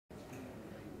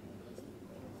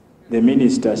the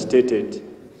minister stated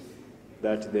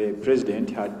that the president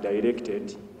had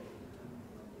directed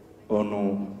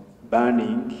on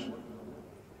banning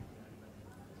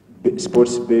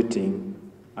sports betting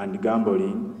and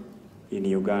gambling in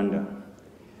Uganda,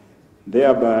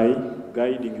 thereby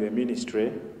guiding the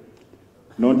ministry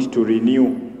not to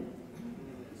renew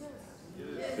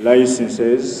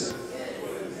licenses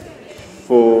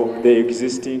for the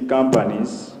existing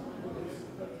companies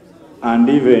and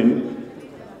even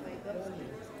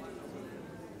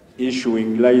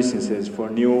issuing licenses for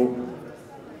new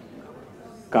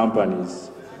companies.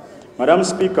 Madam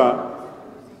Speaker,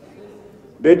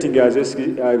 betting has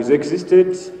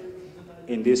existed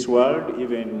in this world,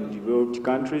 even in developed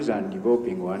countries and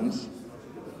developing ones.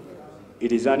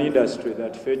 It is an industry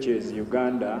that fetches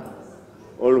Uganda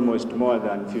almost more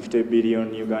than 50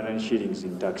 billion Ugandan shillings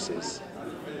in taxes.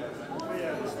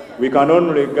 We can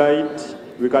only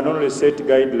set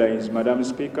guidelines, Madam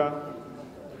Speaker,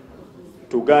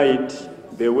 to guide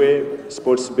the way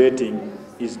sports betting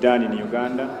is done in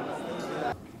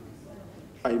Uganda.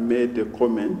 I made a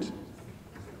comment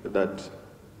that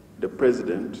the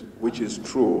president, which is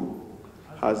true,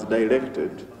 has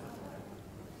directed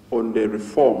on the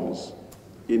reforms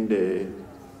in the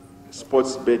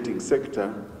sports betting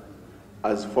sector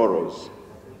as follows.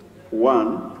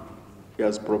 One, he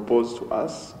has proposed to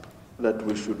us that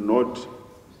we should not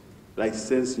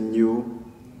license new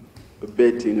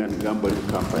betting and gambling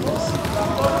companies.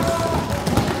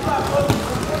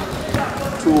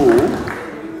 Two,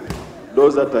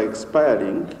 those that are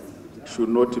expiring should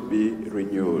not be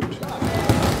renewed.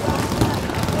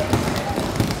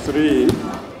 Three,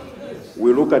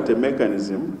 we look at a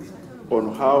mechanism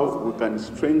on how we can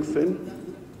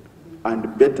strengthen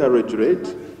and better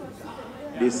regulate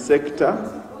this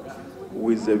sector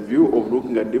with a view of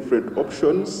looking at different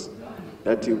options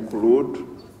that include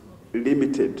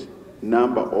limited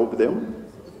number of them,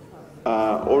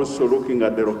 also looking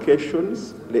at the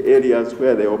locations, the areas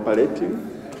where they're operating,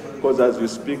 because as we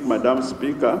speak, Madam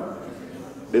Speaker,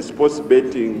 the sports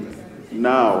betting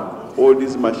now, all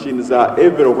these machines are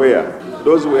everywhere.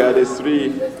 Those were the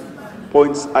 3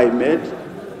 points I made.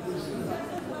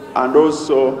 And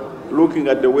also looking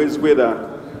at the ways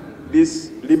whether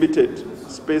this limited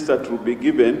space that will be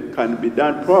given can be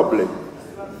done probably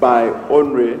by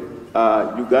only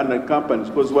Ugandan companies,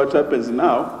 because what happens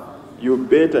now, you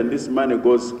bet and this money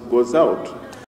goes out.